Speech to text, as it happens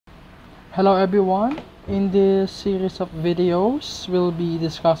Hello everyone, in this series of videos, we'll be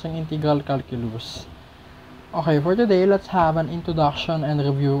discussing integral calculus. Okay, for today, let's have an introduction and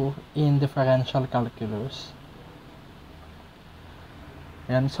review in differential calculus.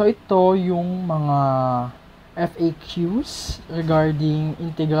 Yan. So ito yung mga FAQs regarding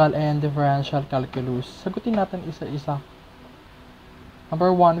integral and differential calculus. Sagutin natin isa-isa.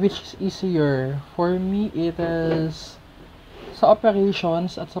 Number 1, which is easier? For me, it is sa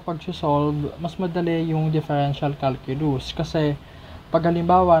operations at sa pag-solve, mas madali yung differential calculus. Kasi, pag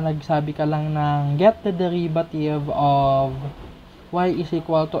halimbawa, nagsabi ka lang ng get the derivative of y is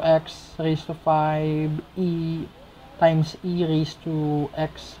equal to x raised to 5 e times e raised to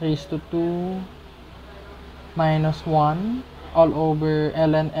x raised to 2 minus 1 all over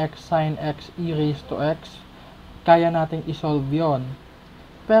ln x sin x e raised to x, kaya nating isolve yon.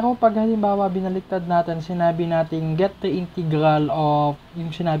 Pero pag halimbawa binaliktad natin, sinabi natin get the integral of yung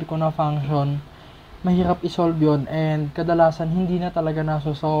sinabi ko na function, mahirap isolve yon and kadalasan hindi na talaga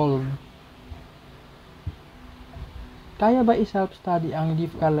nasosolve. Kaya ba i-self-study ang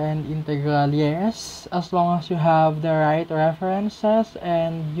DiffCal and integral? Yes, as long as you have the right references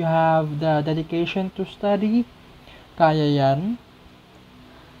and you have the dedication to study, kaya yan.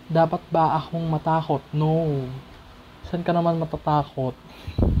 Dapat ba akong matakot? No. Saan ka naman matatakot?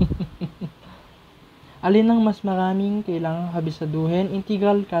 Alin ang mas maraming kailangang kabisaduhin?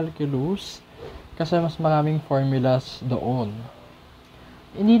 Integral calculus, kasi mas maraming formulas doon.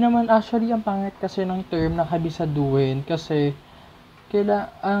 Hindi naman actually ang pangit kasi ng term na kabisaduhin, kasi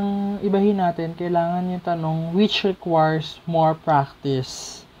ang ibahin natin, kailangan yung tanong which requires more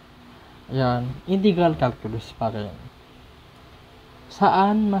practice. Yan, integral calculus pa rin.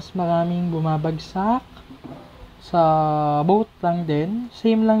 Saan mas maraming bumabagsak? Sa both lang din.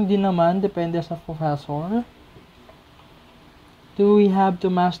 Same lang din naman, depende sa professor. Do we have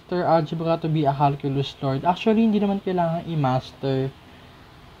to master algebra to be a calculus lord? Actually, hindi naman kailangan i-master.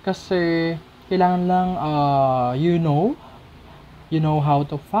 Kasi, kailangan lang, you know how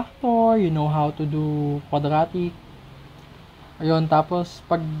to factor, you know how to do quadratic. Ayun, tapos,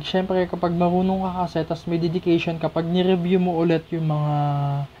 syempre, kapag marunong ka kasi, tapos may dedication, kapag ni-review mo ulit yung mga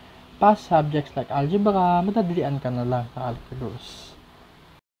past subjects like algebra, madadalian ka na lang sa calculus.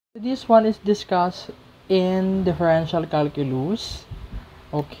 This one is discussed in differential calculus.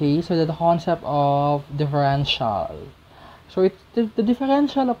 Okay, so the concept of differential. So the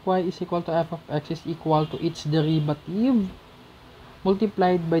differential of y is equal to f of x is equal to its derivative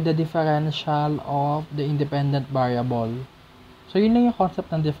multiplied by the differential of the independent variable. So yun lang yung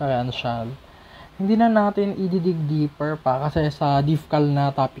concept ng differential. Hindi na natin i-dig deeper pa kasi sa DiffCal na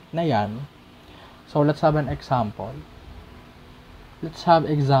topic na yan. So, let's have an example. Let's have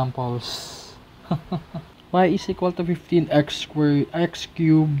examples. Y is equal to 15x squared, x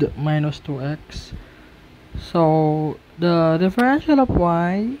cubed minus 2x. So, the differential of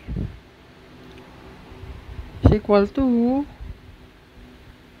y is equal to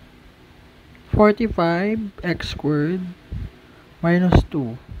 45x squared minus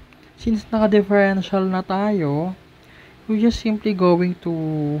 2. Since naka-differential na tayo, we're just simply going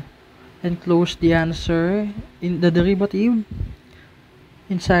to enclose the answer in the derivative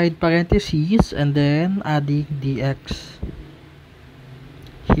inside parentheses and then adding dx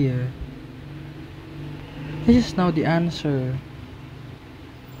here. This is now the answer.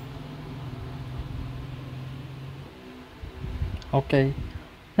 Okay.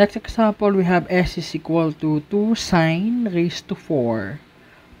 Next example, we have s is equal to 2 sine raised to 4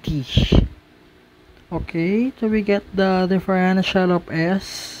 t. Okay, so we get the differential of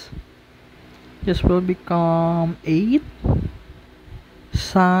s. This will become 8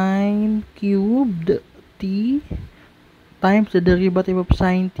 sine cubed t times the derivative of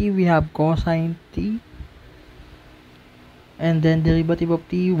sine t. We have cosine t. And then derivative of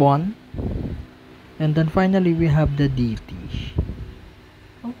t, 1. And then finally, we have the dt.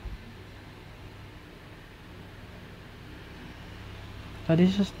 So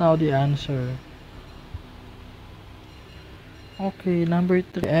this is now the answer. Okay, number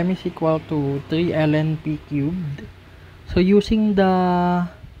 3, m is equal to 3 ln p cubed. So using the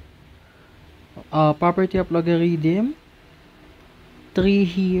property of logarithm, 3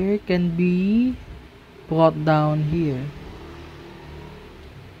 here can be brought down here.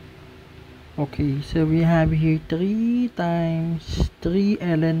 Okay, so we have here 3 times 3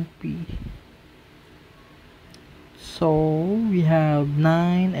 ln p. So we have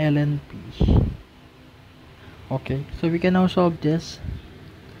 9 ln p. Okay, so we can now solve this.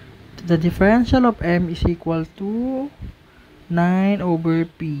 The differential of m is equal to 9 over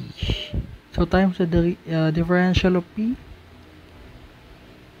p. So times the differential of p.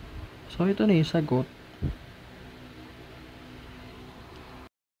 So, ito na yung sagot.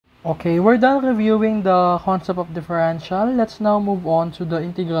 Okay, we're done reviewing the concept of differential. Let's now move on to the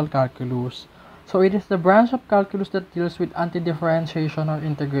integral calculus. So, it is the branch of calculus that deals with anti-differentiation or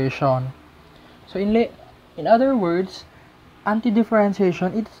integration. So, in other words,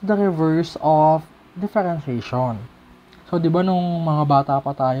 anti-differentiation, it is the reverse of differentiation. So, di ba nung mga bata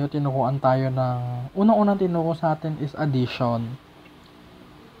pa tayo, tinuruan tayo ng, unang-unang tinuro sa atin is addition.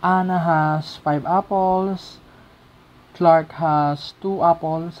 Anna has 5 apples. Clark has 2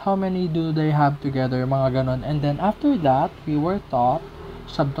 apples. How many do they have together? Mga ganon. And then after that, we were taught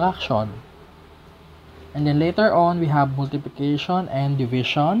subtraction. And then later on, we have multiplication and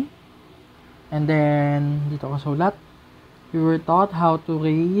division. And then, dito ko sulat, we were taught how to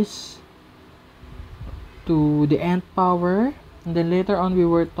raise to the nth power. And then later on, we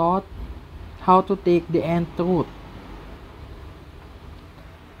were taught how to take the nth root.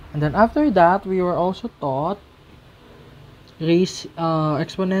 And then after that, we were also taught raise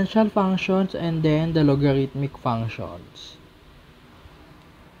exponential functions and then the logarithmic functions.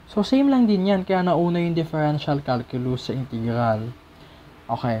 So, same lang din yan. Kaya nauna yung differential calculus sa integral.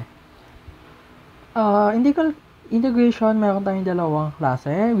 Okay. Integration, meron tayong dalawang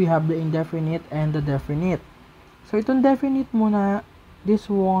klase. We have the indefinite and the definite. So, itong definite muna, this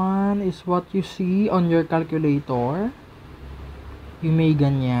one is what you see on your calculator. Yung may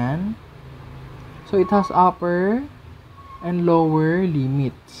ganyan. So, it has upper and lower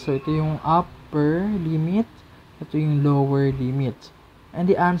limits. So, ito yung upper limit. Ito yung lower limit. And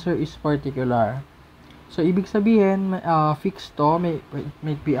the answer is particular. So, ibig sabihin, fixed to. It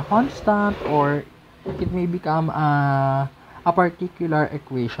may be a constant or it may become a particular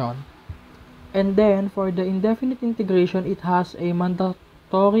equation. And then, for the indefinite integration, it has a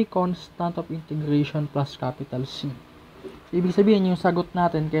mandatory constant of integration plus capital C. So, ibig sabihin, yung sagot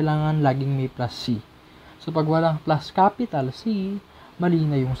natin, kailangan laging may plus C. So, pag walang plus capital C, mali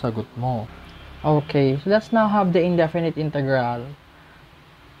na yung sagot mo. Okay, so let's now have the indefinite integral.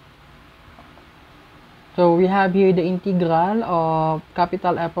 So, we have here the integral of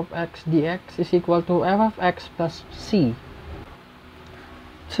capital F of x dx is equal to f of x plus c.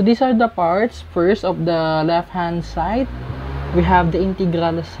 So, these are the parts. First, of the left-hand side, we have the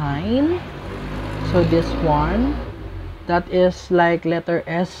integral sign. So, this one, that is like letter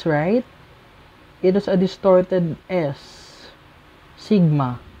S, right? It is a distorted S,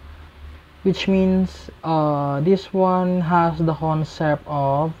 sigma, which means this one has the concept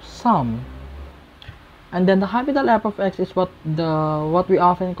of sum. And then the capital F of x is what we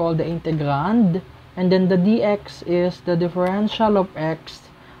often call the integrand, and then the dx is the differential of x,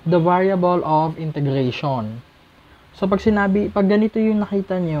 the variable of integration. So pag ganito yung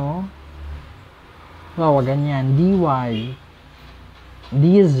nakita nyo, wow, ganyan, dy,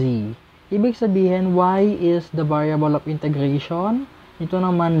 dz. Ibig sabihin, y is the variable of integration. Ito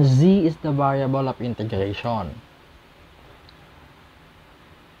naman, z is the variable of integration.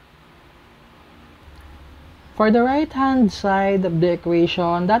 For the right-hand side of the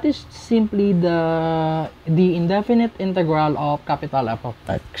equation, that is simply the indefinite integral of capital F of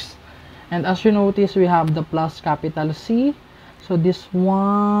x. And as you notice, we have the plus capital C. So this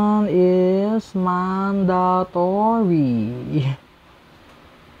one is mandatory.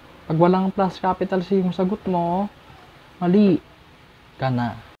 Pag walang plus capital C yung sagot mo, mali ka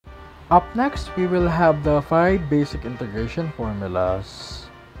na. Up next, we will have the 5 basic integration formulas.